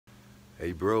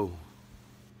Hey, bro,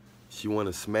 she want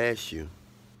to smash you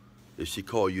if she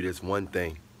call you this one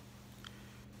thing.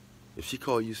 If she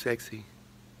call you sexy,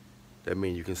 that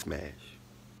means you can smash.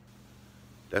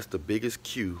 That's the biggest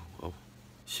cue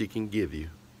she can give you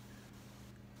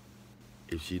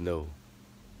if she know,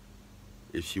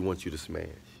 if she wants you to smash.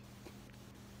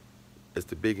 It's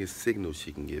the biggest signal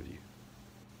she can give you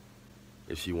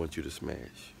if she wants you to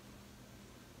smash.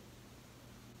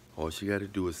 All she got to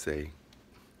do is say,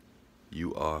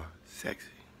 you are sexy.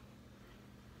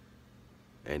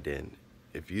 And then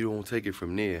if you don't take it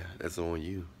from there, that's on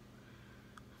you.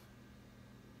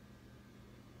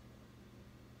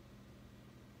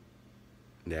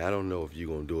 Now, I don't know if you're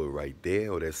going to do it right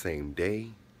there or that same day,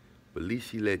 but at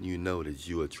least she letting you know that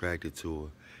you're attracted to her.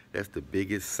 That's the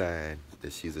biggest sign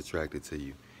that she's attracted to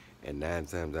you. And 9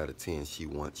 times out of 10, she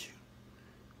wants you.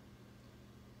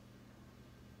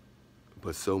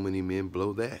 But so many men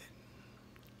blow that.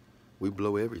 We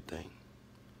blow everything.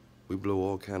 We blow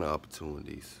all kind of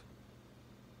opportunities.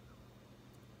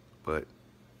 But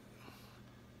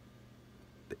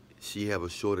she have a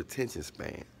short attention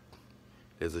span.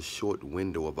 There's a short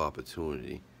window of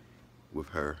opportunity with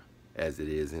her, as it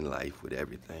is in life with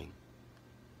everything.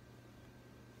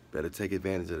 Better take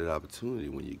advantage of that opportunity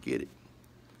when you get it.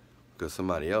 Because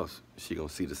somebody else, she gonna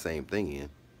see the same thing in,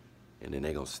 and then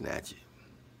they gonna snatch it.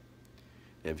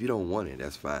 And if you don't want it,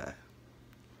 that's fine.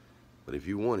 But if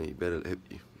you want it,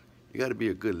 you gotta be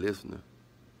a good listener.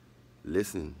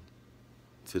 Listen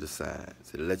to the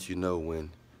signs. It'll let you know when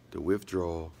to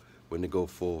withdraw, when to go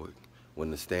forward,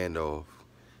 when to stand off.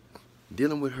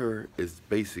 Dealing with her is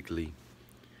basically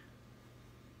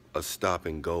a stop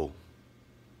and go.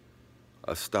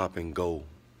 A stop and go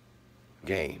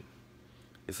game.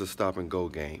 It's a stop and go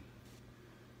game.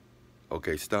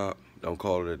 Okay, stop, don't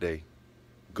call it a day.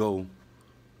 Go,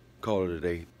 call it a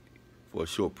day for a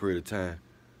short period of time.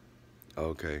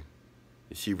 Okay.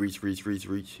 If she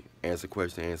reach, answer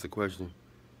question,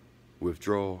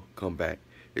 withdraw, come back.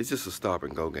 It's just a stop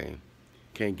and go game.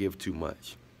 Can't give too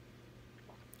much.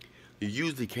 You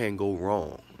usually can't go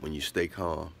wrong when you stay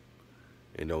calm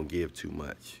and don't give too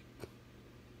much.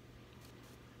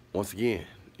 Once again,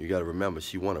 you gotta remember,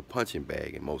 she want a punching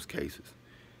bag in most cases.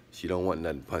 She don't want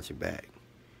nothing punching back.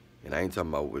 And I ain't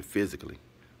talking about with physically.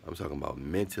 I'm talking about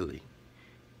mentally.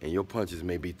 And your punches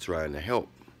may be trying to help,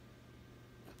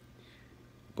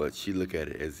 but she look at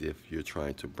it as if you're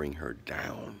trying to bring her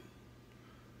down.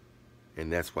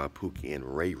 And that's why Pookie and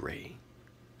Ray Ray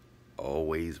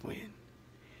always win.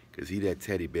 Because he that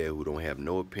teddy bear who don't have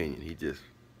no opinion. He just,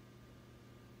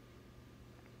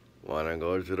 wanna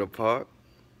go to the park?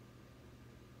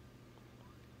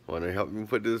 Wanna help me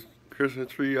put this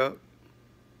Christmas tree up?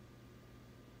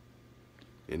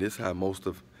 And this how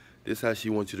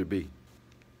she wants you to be.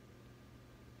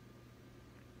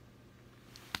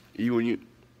 Even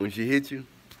when she hits you,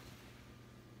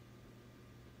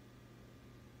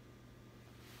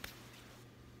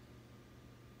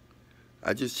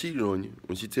 I just cheated on you.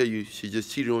 When she tell you she just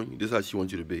cheated on you, this is how she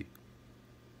wants you to be.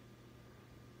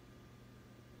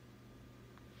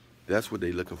 That's what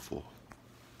they looking for.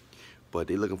 But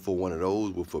they looking for one of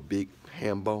those with a big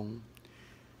ham bone.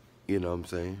 You know what I'm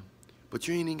saying? But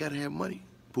you ain't even gotta have money.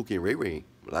 Pookie and Ray Ray,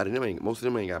 most of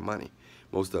them ain't got money.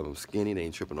 Most of them skinny, they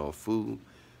ain't tripping on food.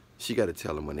 She gotta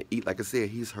tell him when to eat. Like I said,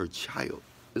 he's her child.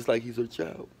 It's like he's her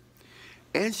child.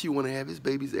 And she wanna have his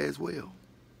babies as well.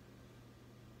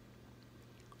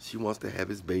 She wants to have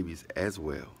his babies as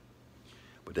well.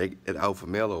 But that alpha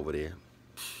male over there,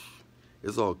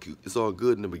 it's all cute. It's all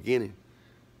good in the beginning,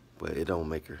 but it don't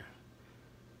make her.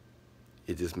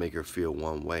 It just make her feel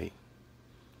one way.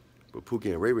 But Pookie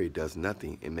and Ray Ray does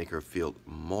nothing and make her feel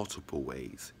multiple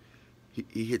ways.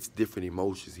 He hits different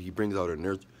emotions. He brings out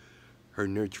her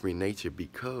nurturing nature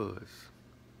because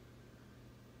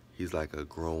he's like a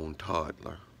grown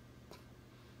toddler.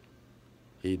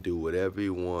 He do whatever he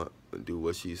want and do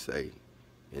what she say.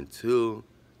 Until,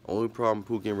 only problem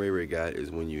Pookie and Ray Ray got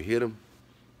is when you hit him,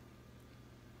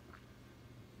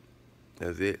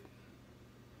 that's it.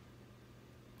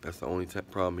 That's the only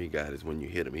problem he got is when you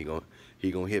hit him.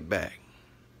 He gonna hit back.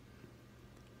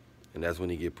 And that's when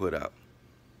he get put out.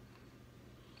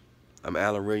 I'm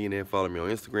Alan Rillionaire. Follow me on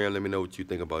Instagram. Let me know what you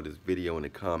think about this video in the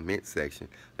comment section.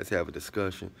 Let's have a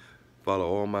discussion. Follow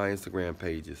all my Instagram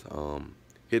pages.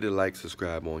 Hit the like,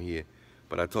 subscribe on here.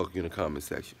 But I talk to you in the comment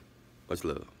section. Much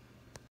love.